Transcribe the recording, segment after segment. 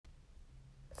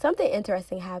something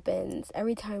interesting happens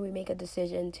every time we make a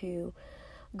decision to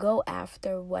go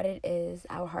after what it is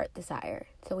our heart desire.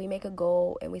 So we make a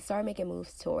goal and we start making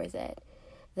moves towards it.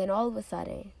 Then all of a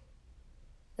sudden,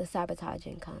 the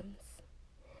sabotaging comes.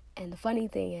 And the funny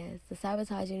thing is, the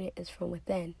sabotaging is from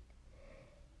within.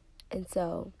 And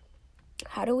so,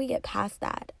 how do we get past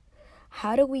that?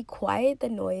 How do we quiet the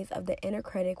noise of the inner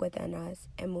critic within us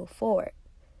and move forward?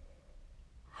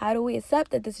 How do we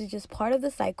accept that this is just part of the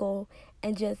cycle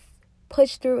and just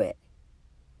push through it?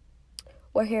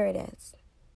 Well, here it is.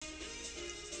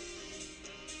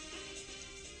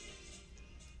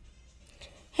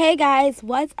 Hey guys,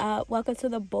 what's up? Welcome to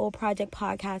the Bold Project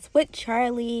Podcast with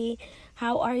Charlie.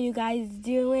 How are you guys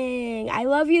doing? I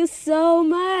love you so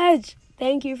much.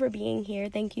 Thank you for being here.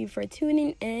 Thank you for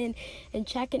tuning in and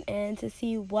checking in to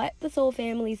see what the Soul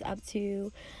Family's up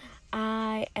to.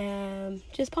 I am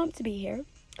just pumped to be here.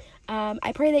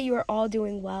 I pray that you are all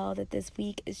doing well, that this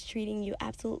week is treating you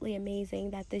absolutely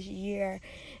amazing, that this year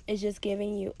is just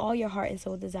giving you all your heart and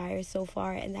soul desires so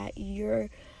far, and that you're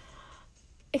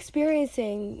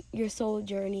experiencing your soul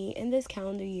journey in this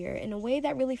calendar year in a way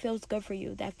that really feels good for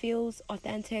you, that feels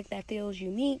authentic, that feels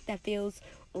unique, that feels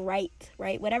right?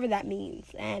 Whatever that means.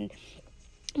 And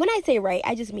when I say right,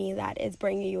 I just mean that it's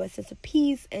bringing you a sense of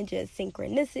peace and just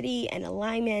synchronicity and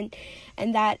alignment,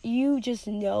 and that you just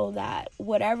know that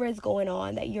whatever is going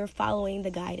on, that you're following the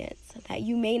guidance, that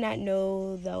you may not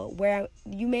know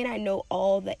you may not know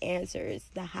all the answers,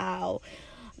 the how,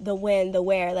 the when, the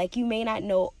where. Like, you may not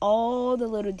know all the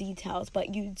little details,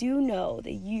 but you do know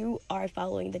that you are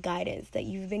following the guidance that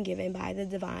you've been given by the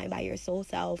divine, by your soul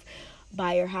self,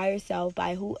 by your higher self,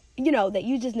 by who, that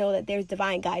you just know that there's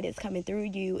divine guidance coming through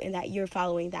you and that you're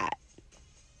following that.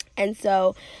 And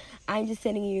so I'm just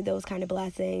sending you those kind of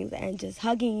blessings and just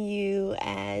hugging you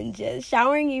and just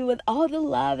showering you with all the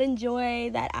love and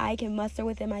joy that I can muster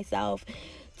within myself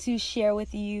to share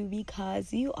with you,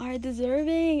 because you are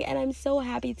deserving. And I'm so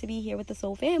happy to be here with the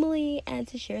Soul Family and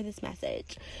to share this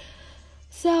message.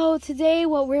 So today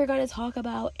what we're going to talk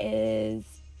about is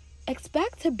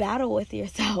expect to battle with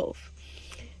yourself.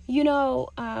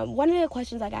 One of the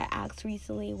questions I got asked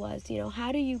recently was,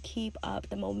 how do you keep up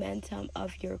the momentum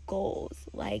of your goals?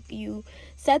 Like, you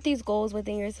set these goals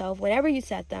within yourself whenever you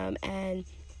set them, and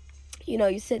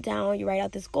you sit down, you write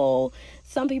out this goal.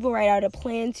 Some people write out a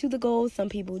plan to the goal, some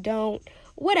people don't,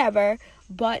 whatever.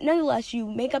 But nonetheless, you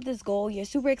make up this goal, you're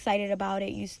super excited about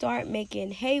it, you start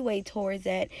making headway towards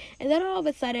it, and then all of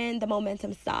a sudden, the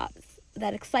momentum stops.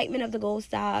 That excitement of the goal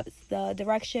stops, the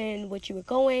direction in which you were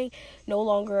going no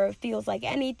longer feels like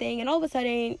anything, and all of a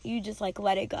sudden, you just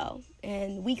let it go.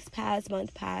 And weeks pass,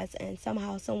 months pass, and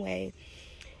somehow, some way,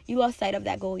 you lost sight of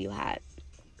that goal you had.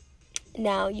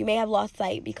 Now, you may have lost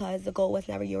sight because the goal was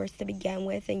never yours to begin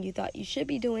with and you thought you should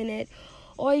be doing it.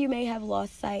 Or you may have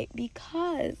lost sight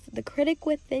because the critic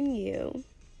within you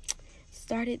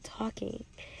started talking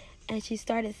and she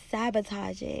started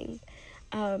sabotaging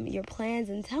your plans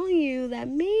and telling you that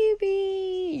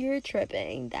maybe you're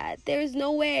tripping, that there's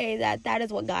no way that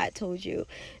is what God told you.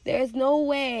 There's no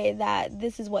way that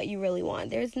this is what you really want.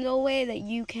 There's no way that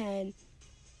you can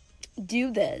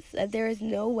do this, that there is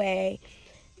no way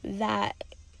that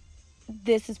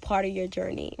this is part of your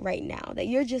journey right now, that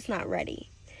you're just not ready,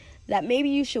 that maybe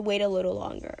you should wait a little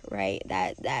longer, right?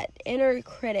 That inner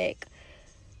critic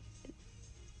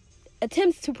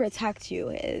attempts to protect you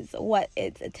is what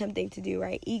it's attempting to do,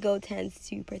 right? Ego tends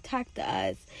to protect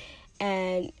us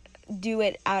and do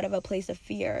it out of a place of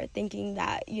fear, thinking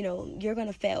that, you're going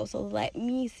to fail, so let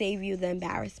me save you the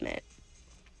embarrassment.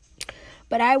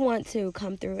 But I want to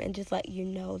come through and just let you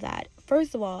know that,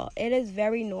 first of all, it is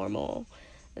very normal.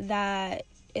 That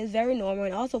is very normal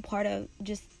and also part of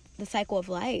just the cycle of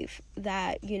life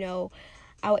that,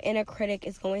 our inner critic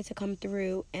is going to come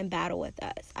through and battle with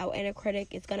us. Our inner critic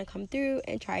is going to come through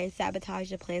and try and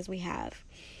sabotage the plans we have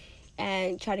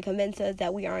and try to convince us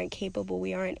that we aren't capable,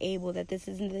 we aren't able, that this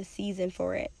isn't the season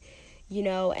for it,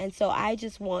 And so I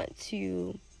just want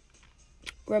to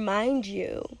remind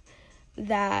you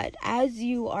that as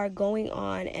you are going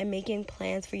on and making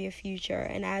plans for your future,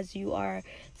 and as you are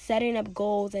setting up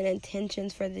goals and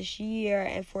intentions for this year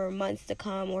and for months to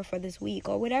come, or for this week,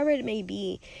 or whatever it may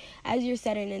be, as you're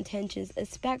setting intentions,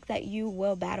 expect that you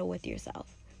will battle with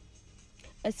yourself.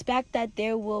 Expect that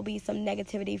there will be some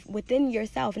negativity within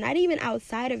yourself, not even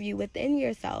outside of you, within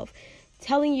yourself,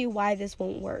 telling you why this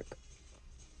won't work.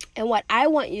 And what I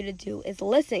want you to do is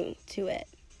listen to it.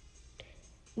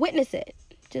 Witness it.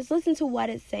 Just listen to what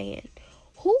it's saying.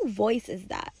 Whose voice is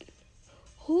that?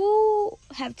 Who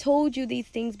have told you these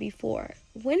things before?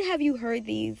 When have you heard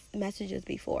these messages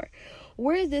before?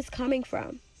 Where is this coming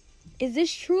from? Is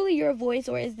this truly your voice,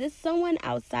 or is this someone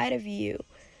outside of you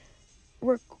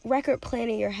record playing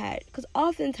in your head? Because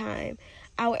oftentimes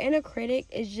our inner critic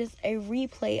is just a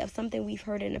replay of something we've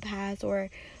heard in the past, or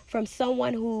from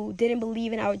someone who didn't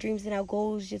believe in our dreams and our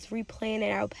goals, just replaying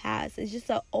in our past. It's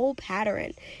just an old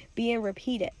pattern being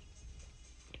repeated.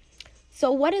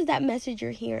 So what is that message you're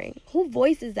hearing? Who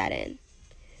voice is that in?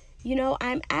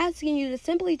 I'm asking you to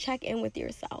simply check in with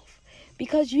yourself,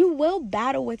 because you will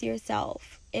battle with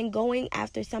yourself in going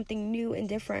after something new and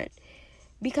different.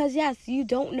 Because yes, you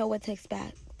don't know what to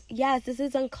expect. Yes, this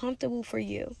is uncomfortable for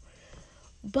you.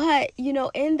 But,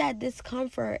 in that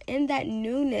discomfort, in that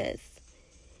newness,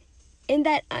 in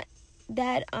that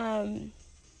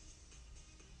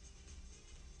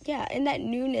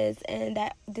newness and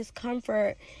that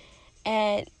discomfort,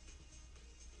 and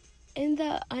in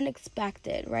the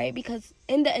unexpected, right? Because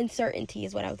in the uncertainty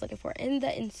is what I was looking for. In the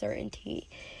uncertainty,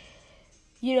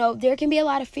 there can be a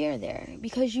lot of fear there,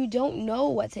 because you don't know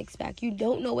what to expect. You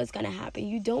don't know what's going to happen.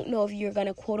 You don't know if you're going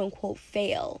to quote unquote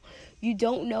fail. You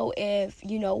don't know if,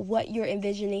 what you're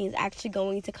envisioning is actually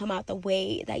going to come out the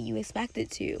way that you expect it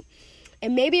to.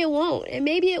 And maybe it won't, and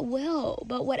maybe it will.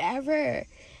 But whatever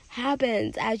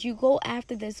happens as you go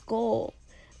after this goal,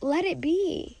 let it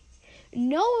be.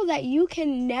 Know that you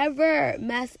can never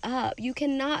mess up. You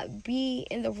cannot be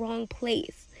in the wrong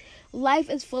place. Life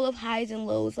is full of highs and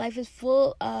lows. Life is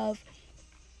full of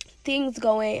things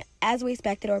going as we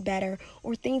expected or better,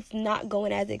 or things not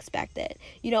going as expected.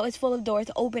 It's full of doors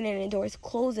opening and doors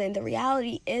closing. The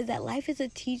reality is that life is a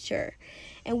teacher,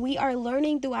 and we are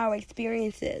learning through our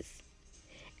experiences.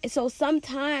 And so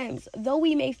sometimes, though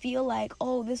we may feel like,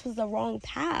 oh, this was the wrong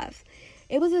path,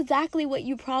 it was exactly what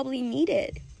you probably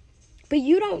needed. But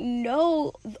you don't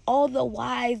know all the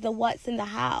whys, the whats, and the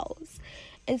hows.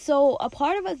 And so a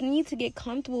part of us needs to get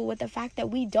comfortable with the fact that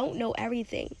we don't know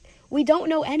everything. We don't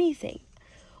know anything.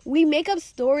 We make up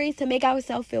stories to make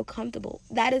ourselves feel comfortable.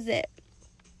 That is it.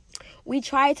 We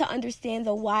try to understand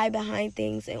the why behind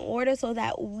things in order so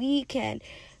that we can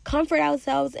comfort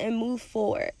ourselves and move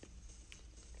forward.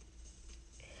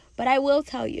 But I will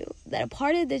tell you that a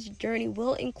part of this journey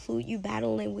will include you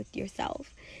battling with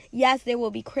yourself. Yes, there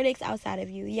will be critics outside of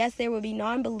you. Yes, there will be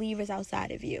non-believers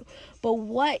outside of you. But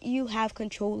what you have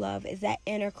control of is that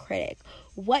inner critic.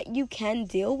 What you can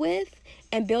deal with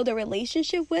and build a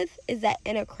relationship with is that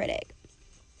inner critic.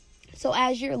 So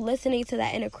as you're listening to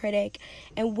that inner critic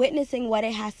and witnessing what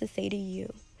it has to say to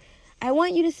you, I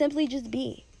want you to simply just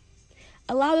be.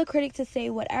 Allow the critic to say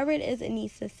whatever it is it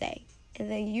needs to say. And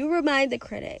then you remind the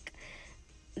critic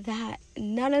that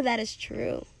none of that is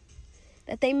true.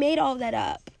 That they made all that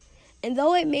up. And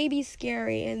though it may be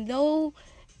scary, and though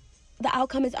the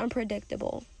outcome is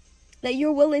unpredictable, that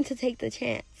you're willing to take the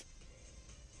chance.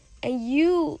 And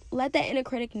you let that inner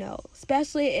critic know,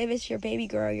 especially if it's your baby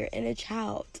girl, your inner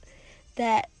child,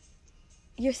 that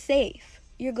you're safe.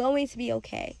 You're going to be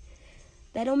okay.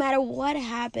 That no matter what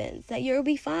happens, that you'll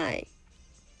be fine.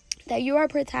 That you are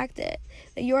protected,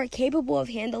 that you are capable of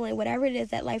handling whatever it is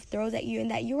that life throws at you, and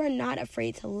that you are not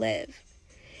afraid to live.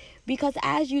 Because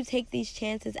as you take these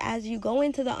chances, as you go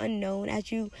into the unknown,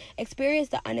 as you experience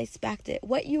the unexpected,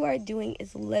 what you are doing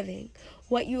is living.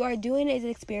 What you are doing is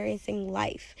experiencing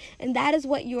life. And that is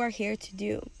what you are here to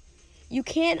do. You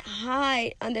can't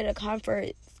hide under the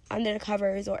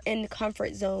covers or in the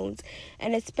comfort zones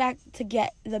and expect to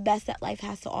get the best that life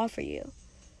has to offer you.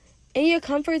 In your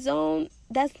comfort zone,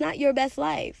 that's not your best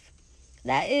life.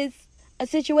 That is a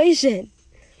situation.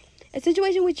 A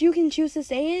situation which you can choose to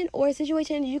stay in, or a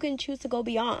situation you can choose to go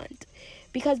beyond.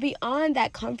 Because beyond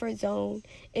that comfort zone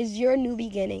is your new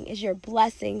beginning, is your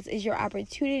blessings, is your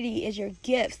opportunity, is your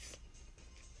gifts,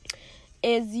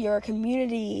 is your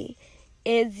community,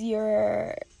 is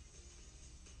your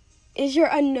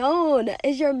unknown,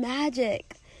 is your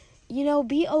magic.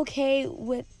 Be okay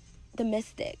with the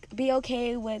mystic. Be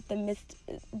okay with the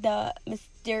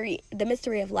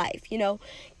mystery of life.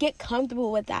 Get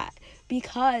comfortable with that,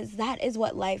 because that is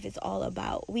what life is all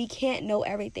about. We can't know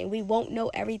everything. We won't know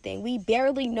everything. We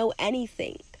barely know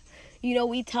anything.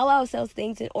 We tell ourselves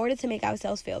things in order to make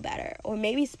ourselves feel better, or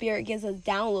maybe spirit gives us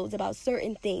downloads about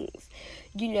certain things,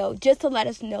 just to let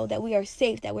us know that we are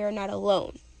safe, that we are not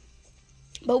alone.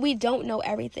 But we don't know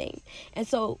everything. And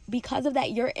so because of that,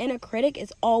 your inner critic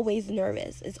is always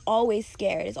nervous. It's always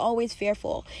scared. It's always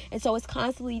fearful. And so it's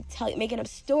constantly making up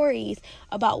stories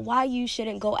about why you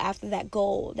shouldn't go after that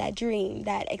goal, that dream,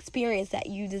 that experience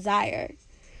that you desire.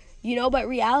 But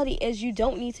reality is you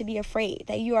don't need to be afraid,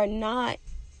 that you are not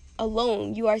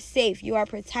alone. You are safe. You are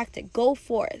protected. Go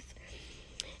forth.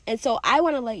 And so I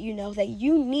want to let you know that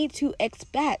you need to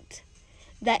expect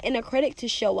that inner critic to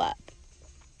show up.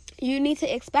 You need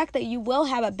to expect that you will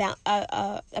have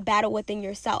a battle within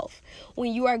yourself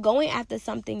when you are going after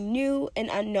something new and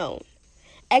unknown.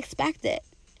 Expect it,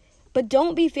 but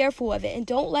don't be fearful of it and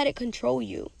don't let it control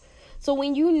you. So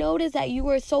when you notice that you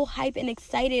were so hyped and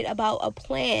excited about a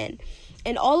plan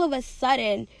and all of a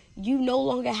sudden you no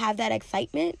longer have that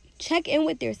excitement, check in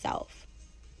with yourself.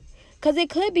 Because it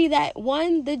could be that,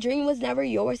 1, the dream was never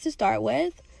yours to start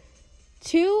with.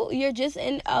 2, you're just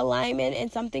in alignment in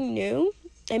something new.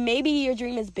 And maybe your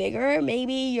dream is bigger.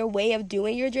 Maybe your way of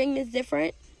doing your dream is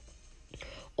different.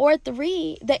 Or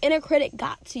 3, the inner critic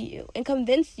got to you and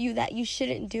convinced you that you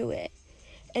shouldn't do it.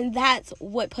 And that's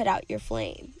what put out your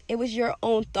flame. It was your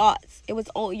own thoughts. It was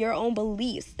your own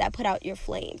beliefs that put out your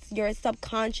flames. Your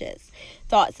subconscious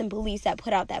thoughts and beliefs that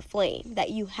put out that flame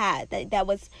that you had, that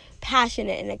was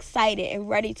passionate and excited and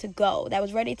ready to go, that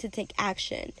was ready to take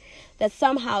action, that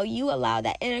somehow you allowed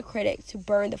that inner critic to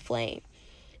burn the flame.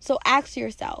 So ask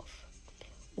yourself,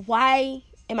 why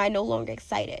am I no longer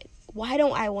excited? Why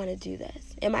don't I want to do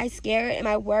this? Am I scared? Am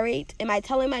I worried? Am I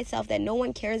telling myself that no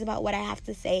one cares about what I have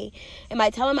to say? Am I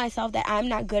telling myself that I'm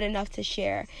not good enough to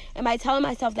share? Am I telling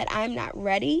myself that I'm not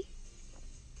ready?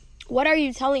 What are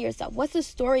you telling yourself? What's the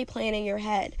story playing in your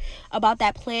head about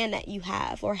that plan that you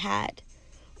have or had?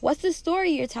 What's the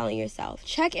story you're telling yourself?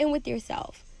 Check in with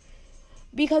yourself.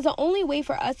 Because the only way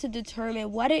for us to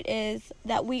determine what it is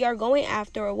that we are going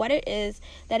after or what it is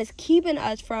that is keeping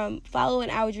us from following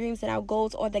our dreams and our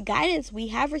goals or the guidance we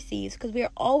have received, because we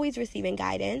are always receiving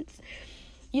guidance,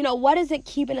 what is it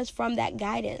keeping us from that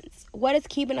guidance? What is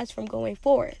keeping us from going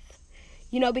forth?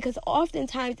 Because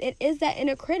oftentimes it is that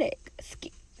inner critic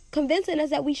convincing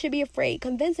us that we should be afraid,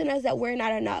 convincing us that we're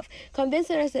not enough,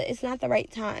 convincing us that it's not the right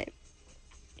time.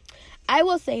 I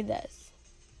will say this.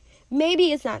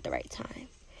 Maybe it's not the right time.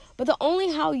 But the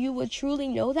only how you would truly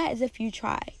know that is if you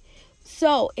try.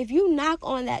 So if you knock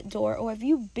on that door, or if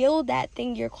you build that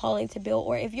thing you're calling to build,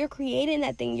 or if you're creating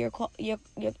that thing you're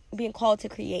being called to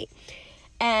create,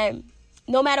 and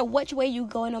no matter which way you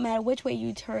go, no matter which way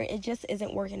you turn, it just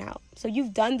isn't working out. So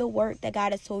you've done the work that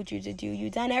God has told you to do.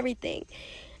 You've done everything.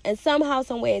 And somehow,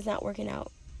 some way, it's not working out.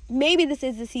 Maybe this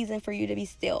is the season for you to be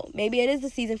still. Maybe it is the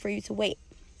season for you to wait.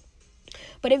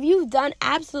 But if you've done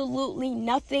absolutely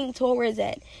nothing towards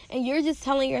it, and you're just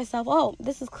telling yourself, oh,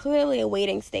 this is clearly a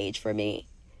waiting stage for me,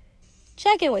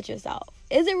 check in with yourself.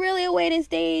 Is it really a waiting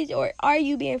stage, or are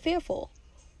you being fearful?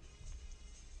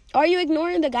 Are you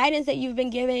ignoring the guidance that you've been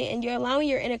given, and you're allowing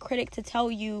your inner critic to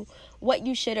tell you what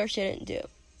you should or shouldn't do?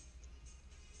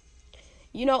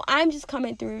 I'm just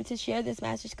coming through to share this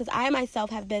message because I myself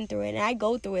have been through it, and I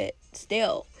go through it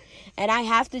still. And I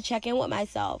have to check in with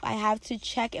myself. I have to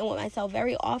check in with myself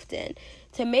very often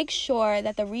to make sure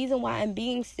that the reason why I'm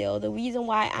being still, the reason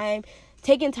why I'm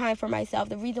taking time for myself,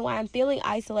 the reason why I'm feeling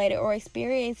isolated or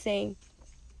experiencing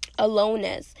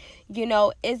aloneness,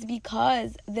 is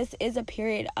because this is a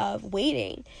period of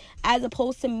waiting, as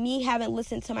opposed to me having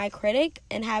listened to my critic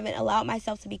and haven't allowed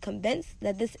myself to be convinced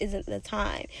that this isn't the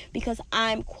time because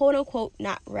I'm quote unquote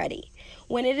not ready.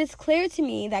 When it is clear to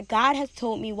me that God has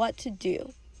told me what to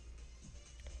do.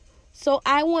 So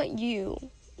I want you,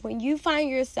 when you find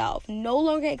yourself no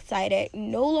longer excited,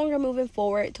 no longer moving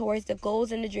forward towards the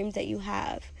goals and the dreams that you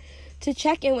have, to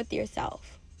check in with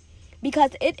yourself.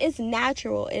 Because it is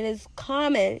natural, it is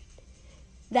common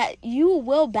that you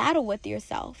will battle with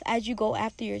yourself as you go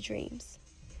after your dreams.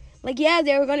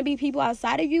 There are going to be people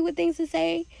outside of you with things to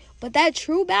say, but that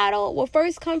true battle will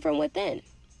first come from within.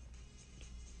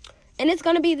 And it's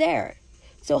going to be there.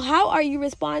 So how are you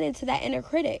responding to that inner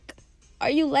critic? Are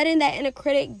you letting that inner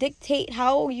critic dictate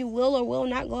how you will or will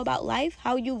not go about life?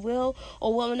 How you will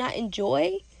or will not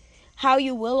enjoy? How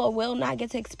you will or will not get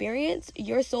to experience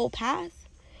your soul path?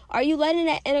 Are you letting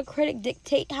that inner critic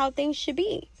dictate how things should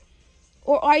be?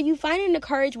 Or are you finding the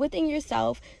courage within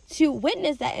yourself to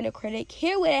witness that inner critic,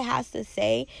 hear what it has to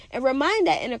say, and remind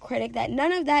that inner critic that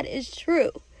none of that is true?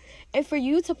 And for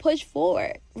you to push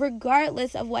forward,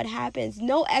 regardless of what happens,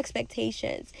 no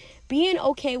expectations, being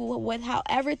okay with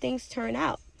however things turn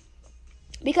out.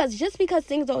 Because just because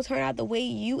things don't turn out the way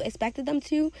you expected them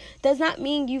to, does not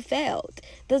mean you failed.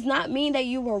 Does not mean that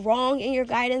you were wrong in your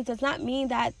guidance. Does not mean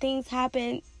that things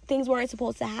weren't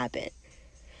supposed to happen.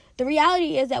 The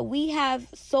reality is that we have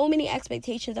so many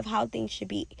expectations of how things should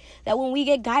be, that when we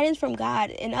get guidance from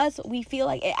God in us, we feel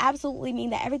like it absolutely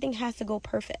means that everything has to go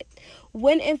perfect.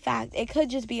 When in fact, it could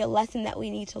just be a lesson that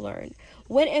we need to learn.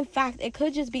 When in fact, it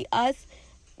could just be us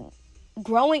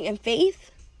growing in faith,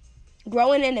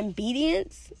 growing in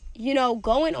obedience,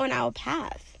 going on our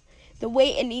path the way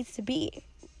it needs to be.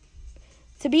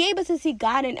 To be able to see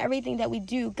God in everything that we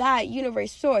do, God,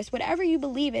 universe, source, whatever you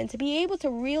believe in, to be able to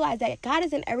realize that God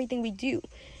is in everything we do,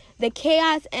 the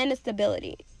chaos and the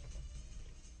stability.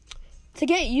 To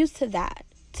get used to that,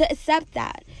 to accept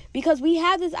that, because we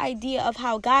have this idea of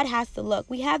how God has to look.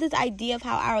 We have this idea of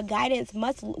how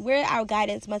where our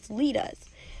guidance must lead us.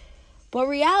 But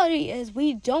reality is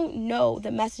we don't know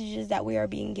the messages that we are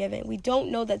being given. We don't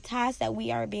know the tasks that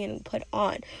we are being put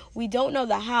on. We don't know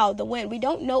the how, the when. We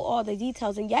don't know all the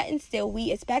details, and yet and still we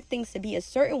expect things to be a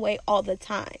certain way all the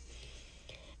time.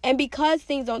 And because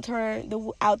things don't turn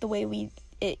out the way we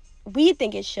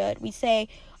think it should, we say,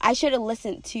 I should have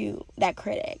listened to that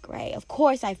critic, right? Of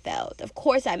course I failed. Of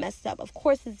course I messed up. Of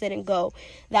course this didn't go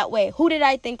that way. Who did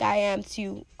I think I am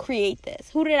to create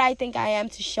this? Who did I think I am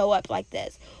to show up like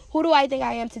this? Who do I think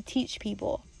I am to teach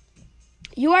people?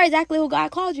 You are exactly who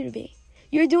God called you to be.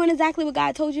 You're doing exactly what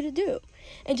God told you to do.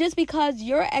 And just because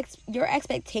your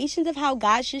expectations of how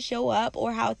God should show up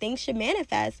or how things should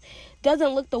manifest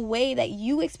doesn't look the way that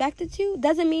you expect it to,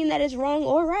 doesn't mean that it's wrong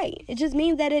or right. It just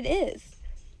means that it is.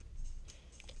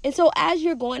 And so as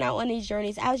you're going out on these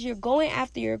journeys, as you're going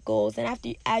after your goals, and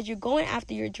as you're going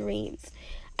after your dreams,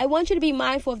 I want you to be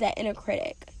mindful of that inner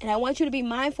critic. And I want you to be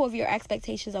mindful of your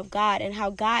expectations of God and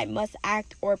how God must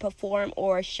act or perform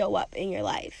or show up in your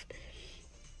life.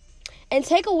 And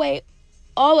take away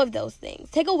all of those things.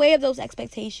 Take away of those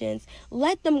expectations.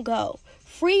 Let them go.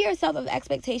 Free yourself of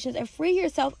expectations and free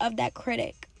yourself of that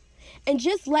critic. And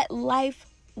just let life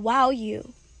wow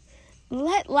you.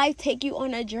 Let life take you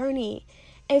on a journey.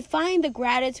 And find the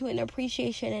gratitude and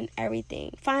appreciation in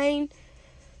everything. Find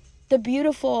the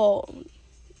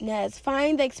beautifulness.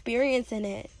 Find the experience in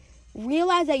it.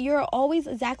 Realize that you're always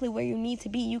exactly where you need to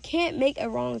be. You can't make a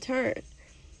wrong turn.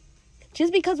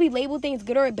 Just because we label things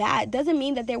good or bad doesn't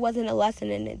mean that there wasn't a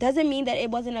lesson in it. Doesn't mean that it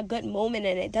wasn't a good moment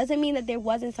in it. Doesn't mean that there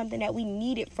wasn't something that we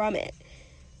needed from it.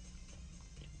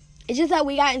 It's just that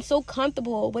we gotten so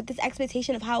comfortable with this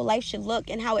expectation of how life should look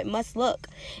and how it must look.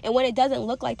 And when it doesn't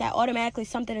look like that, automatically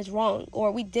something is wrong,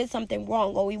 or we did something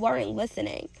wrong, or we weren't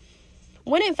listening.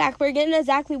 When in fact, we're getting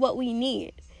exactly what we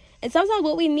need. And sometimes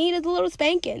what we need is a little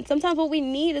spanking. Sometimes what we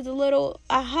need is a little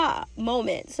aha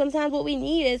moment. Sometimes what we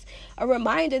need is a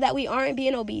reminder that we aren't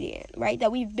being obedient, right?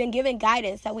 That we've been given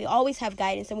guidance, that we always have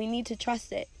guidance, and we need to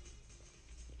trust it.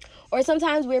 Or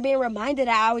sometimes we're being reminded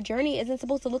that our journey isn't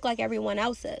supposed to look like everyone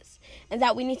else's, and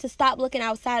that we need to stop looking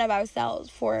outside of ourselves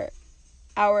for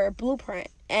our blueprint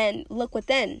and look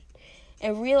within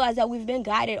and realize that we've been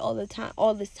guided all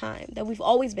this time, that we've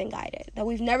always been guided, that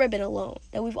we've never been alone,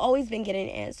 that we've always been getting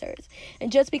answers.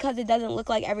 And just because it doesn't look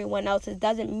like everyone else's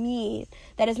doesn't mean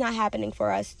that it's not happening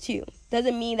for us too.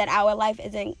 Doesn't mean that our life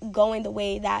isn't going the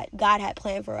way that God had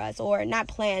planned for us, or not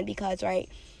planned because, right,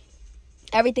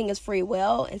 everything is free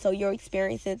will, and so you're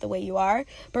experiencing it the way you are.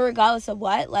 But regardless of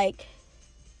what, like,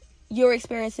 you're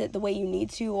experiencing it the way you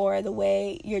need to, or the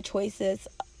way your choices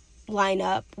line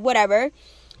up, whatever.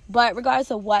 But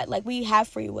regardless of what, like, we have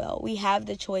free will. We have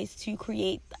the choice to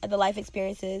create the life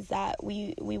experiences that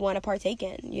we want to partake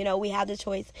in. You know, we have the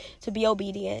choice to be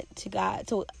obedient to God,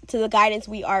 to the guidance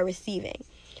we are receiving.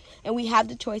 And we have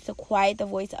the choice to quiet the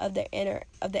voice of the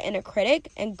inner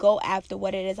critic and go after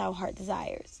what it is our heart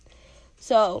desires.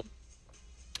 So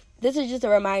this is just a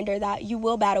reminder that you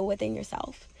will battle within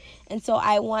yourself. And so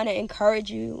I want to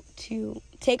encourage you to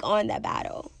take on that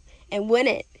battle and win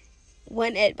it.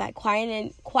 Win it by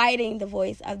quieting the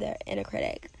voice of the inner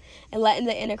critic and letting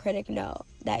the inner critic know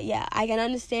that, yeah, I can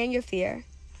understand your fear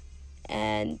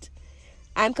and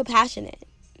I'm compassionate.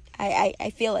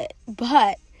 I feel it.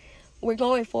 But we're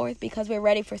going forth because we're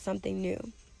ready for something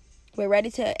new. We're ready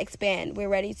to expand. We're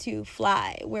ready to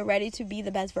fly. We're ready to be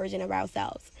the best version of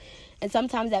ourselves. And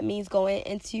sometimes that means going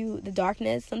into the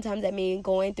darkness. Sometimes that means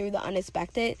going through the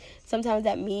unexpected. Sometimes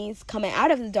that means coming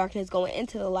out of the darkness, going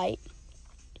into the light.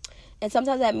 And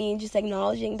sometimes that means just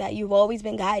acknowledging that you've always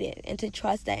been guided and to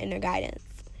trust that inner guidance.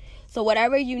 So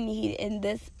whatever you need in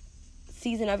this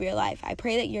season of your life, I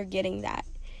pray that you're getting that.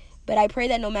 But I pray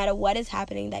that no matter what is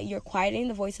happening, that you're quieting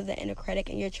the voice of the inner critic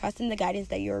and you're trusting the guidance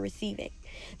that you're receiving.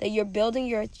 That you're building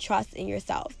your trust in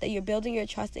yourself. That you're building your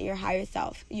trust in your higher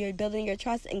self. You're building your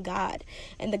trust in God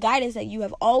and the guidance that you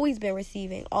have always been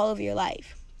receiving all of your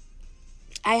life.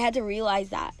 I had to realize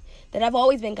that I've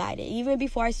always been guided, even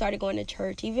before I started going to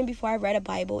church, even before I read a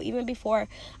Bible, even before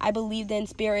I believed in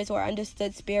spirits or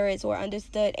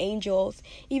understood angels,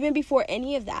 even before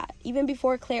any of that, even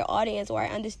before clairaudience or I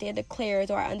understood the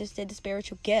clairs or I understood the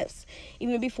spiritual gifts,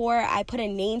 even before I put a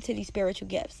name to these spiritual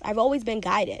gifts. I've always been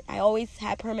guided. I always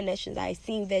had premonitions. I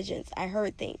seen visions. I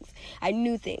heard things. I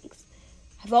knew things.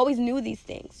 I've always knew these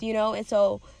things, you know, and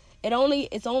so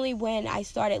It's only when I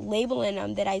started labeling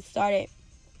them that I started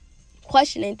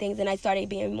questioning things, and I started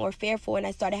being more fearful, and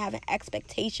I started having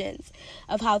expectations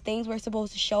of how things were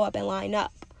supposed to show up and line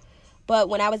up. But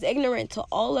when I was ignorant to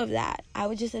all of that, I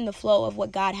was just in the flow of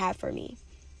what God had for me.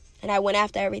 And I went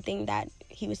after everything that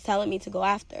he was telling me to go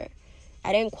after.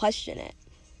 I didn't question it.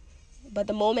 But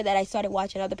the moment that I started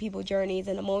watching other people's journeys,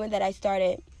 and the moment that I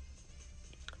started,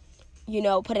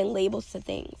 putting labels to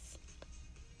things,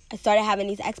 I started having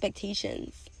these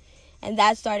expectations. And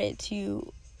that started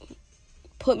to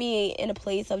put me in a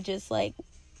place of just like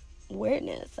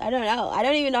weirdness. I don't know. I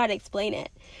don't even know how to explain it.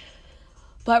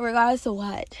 But regardless of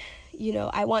what,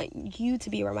 I want you to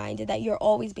be reminded that you're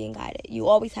always being guided. You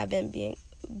always have been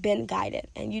guided.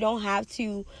 And you don't have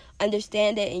to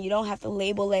understand it, and you don't have to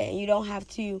label it, and you don't have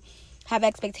to have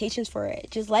expectations for it.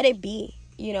 Just let it be.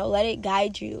 Let it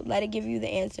guide you. Let it give you the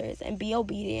answers, and be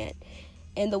obedient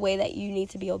in the way that you need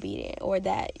to be obedient, or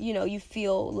that, you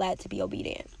feel led to be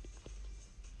obedient.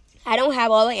 I don't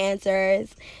have all the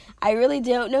answers. I really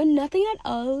don't know nothing at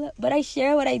all, but I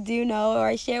share what I do know, or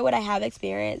I share what I have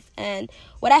experienced. And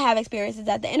what I have experienced is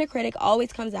that the inner critic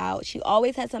always comes out. She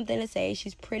always has something to say.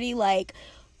 She's pretty like,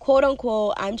 quote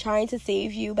unquote, I'm trying to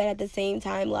save you, but at the same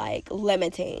time, like,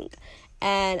 limiting.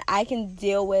 And I can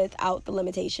deal without the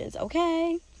limitations,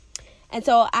 okay? And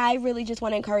so I really just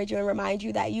want to encourage you and remind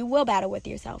you that you will battle with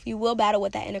yourself. You will battle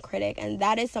with that inner critic. And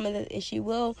that is some of the issue.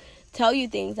 Will tell you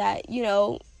things that,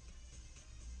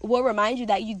 will remind you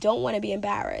that you don't want to be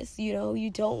embarrassed. You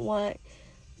don't want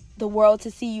the world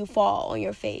to see you fall on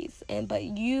your face. But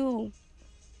you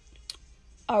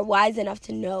are wise enough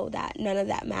to know that none of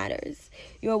that matters.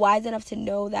 You're wise enough to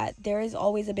know that there is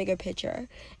always a bigger picture.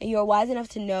 And you're wise enough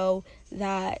to know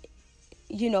that,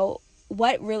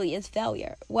 what really is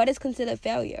failure. What is considered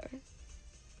failure?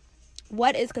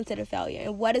 What is considered failure?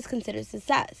 And what is considered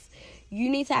success? You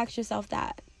need to ask yourself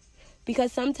that.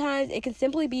 Because sometimes it can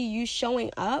simply be you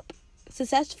showing up.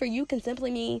 Success for you can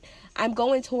simply mean I'm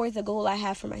going towards the goal I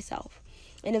have for myself.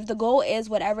 And if the goal is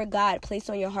whatever God placed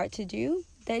on your heart to do,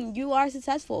 then you are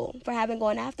successful for having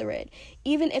gone after it,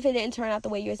 even if it didn't turn out the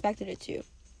way you expected it to.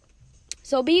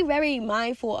 So be very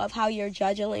mindful of how you're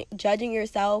judging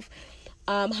yourself,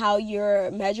 how you're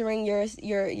measuring your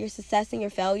success and your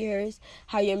failures,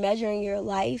 how you're measuring your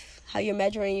life, how you're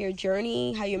measuring your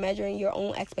journey, how you're measuring your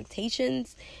own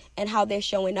expectations and how they're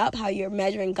showing up, how you're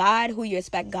measuring God, who you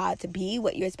expect God to be,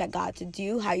 what you expect God to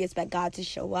do, how you expect God to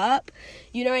show up.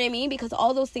 You know what I mean? Because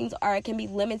all those things can be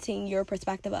limiting your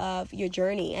perspective of your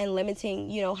journey and limiting,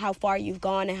 how far you've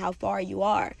gone and how far you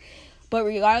are. But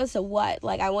regardless of what,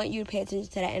 I want you to pay attention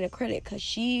to that inner critic, because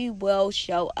she will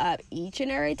show up each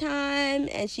and every time,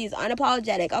 and she's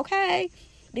unapologetic, okay?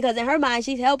 Because in her mind,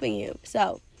 she's helping you.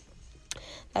 So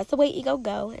that's the way ego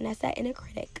go, and that's that inner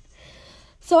critic.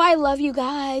 So I love you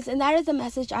guys, and that is the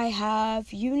message I have.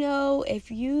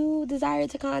 If you desire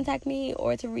to contact me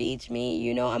or to reach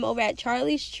me, I'm over at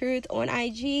Charlie's Truth on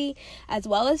IG, as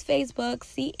well as Facebook,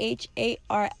 CharlieS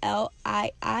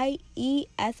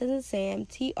as in Sam,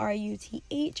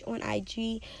 TRUTH on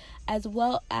IG, as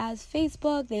well as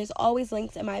Facebook. There's always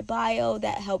links in my bio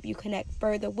that help you connect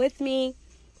further with me.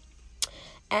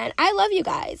 And I love you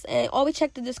guys. And always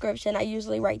check the description. I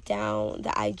usually write down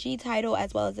the IG title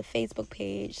as well as the Facebook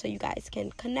page so you guys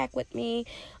can connect with me.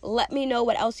 Let me know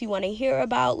what else you want to hear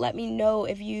about. Let me know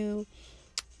if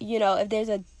if there's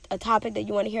a topic that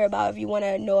you want to hear about, if you want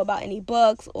to know about any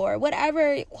books or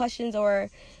whatever questions or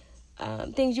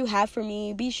things you have for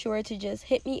me. Be sure to just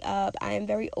hit me up. I am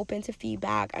very open to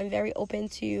feedback. I'm very open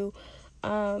to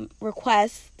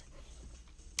requests.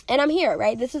 And I'm here,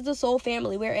 right? This is the soul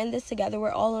family. We're in this together.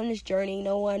 We're all on this journey.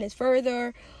 No one is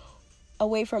further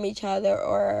away from each other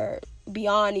or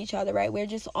beyond each other, right? We're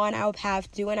just on our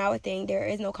path, doing our thing. There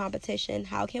is no competition.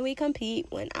 How can we compete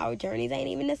when our journeys ain't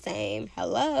even the same?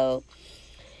 Hello.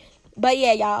 But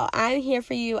yeah, y'all, I'm here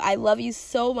for you. I love you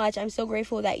so much. I'm so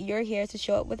grateful that you're here to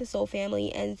show up with the soul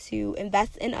family and to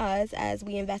invest in us as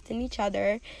we invest in each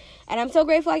other. And I'm so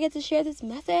grateful I get to share this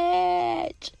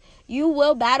message. You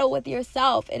will battle with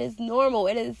yourself. It is normal.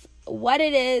 It is what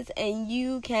it is, and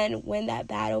you can win that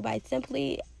battle by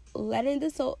simply letting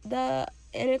the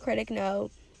inner critic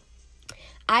know,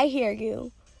 I hear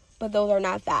you, but those are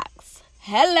not facts.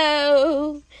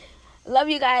 Hello. Love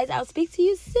you guys. I'll speak to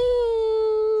you soon.